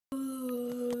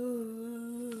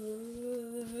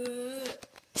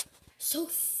so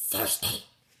thirsty.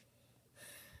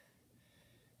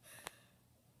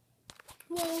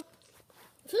 Well,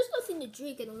 if there's nothing to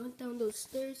drink and I went down those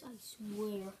stairs, I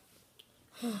swear.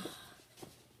 I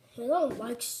don't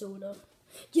like soda.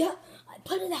 Yeah, I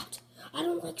put it out. I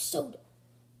don't like soda.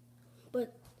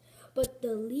 But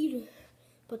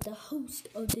the host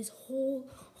of this whole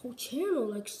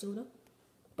channel likes soda,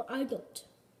 but I don't.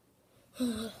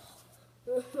 I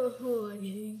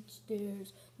hate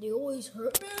stairs. They always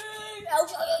hurt me.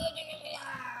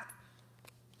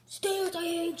 Stairs, I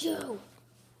hate you.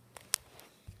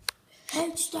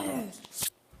 Hate stairs.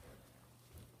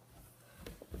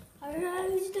 I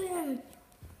hate stairs.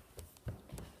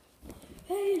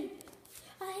 Hate him.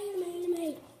 I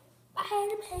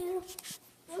hate him.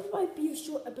 That might be a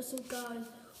short episode, guys,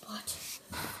 but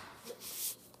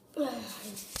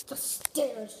the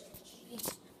stairs. Jeez.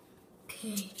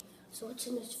 Okay, so what's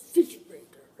in this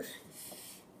refrigerator?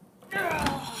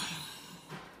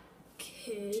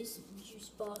 Okay, some juice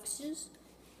boxes.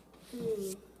 I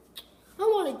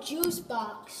want a juice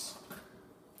box.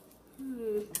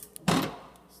 Is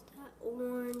that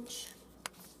orange?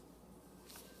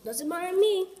 Doesn't matter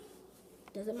me.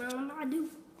 Doesn't matter what I do.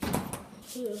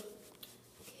 Here.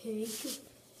 Okay, there's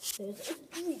a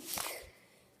drink.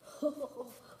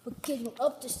 But getting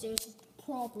up the stairs is the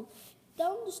problem.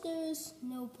 Down the stairs,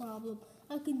 no problem.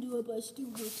 I can do it, but it still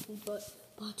hurts me. But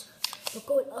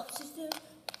going up the stairs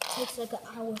takes like an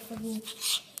hour for me.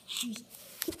 Jeez.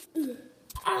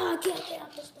 I can't get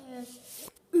up the stairs.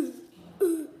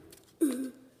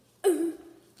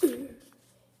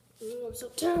 I'm so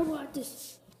terrible at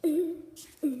this. I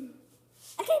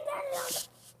can't get it up.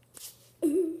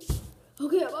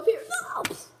 Okay, I'm up here. No!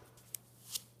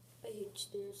 I hate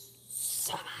stairs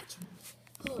so much.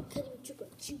 Oh, I can't even drink my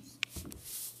juice.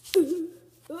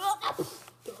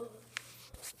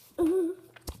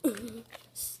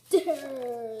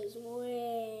 Stairs,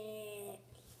 way.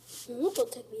 This will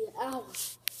take me an hour.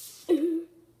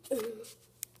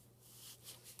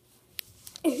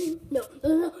 No.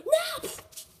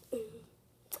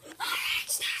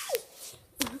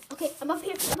 Okay, I'm up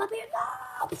here. No!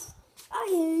 I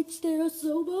hate stairs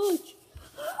so much.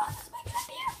 Let's make it up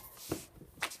here.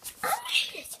 I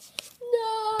made it. No.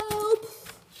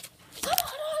 Come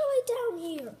on, all the way down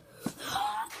here.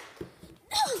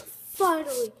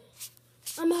 Finally,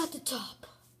 I'm at the top.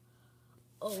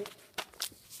 Oh.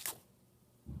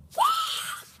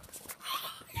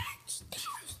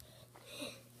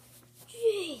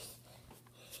 Jeez.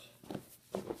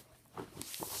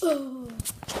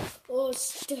 Oh,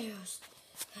 stairs.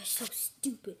 They're so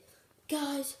stupid.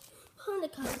 Guys, put in the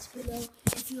comments below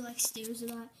if you like stairs or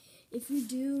not. If you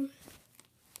do,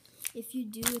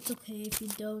 it's okay. If you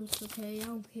don't, it's okay. I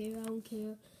don't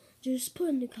care. Just put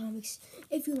in the comics.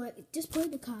 If you like it, just put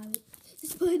in the comments.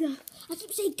 I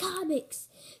keep saying comics.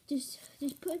 Just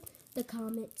put the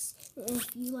comments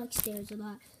if you like stairs or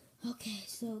not. Okay,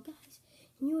 so guys,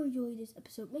 if you enjoyed this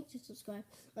episode, make sure to subscribe.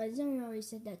 Zara already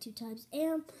said that 2 times.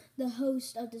 And the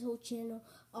host of this whole channel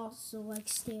also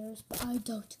likes stairs, but I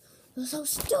don't. They're so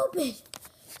stupid.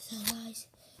 So guys,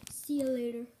 see you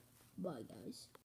later. Bye guys.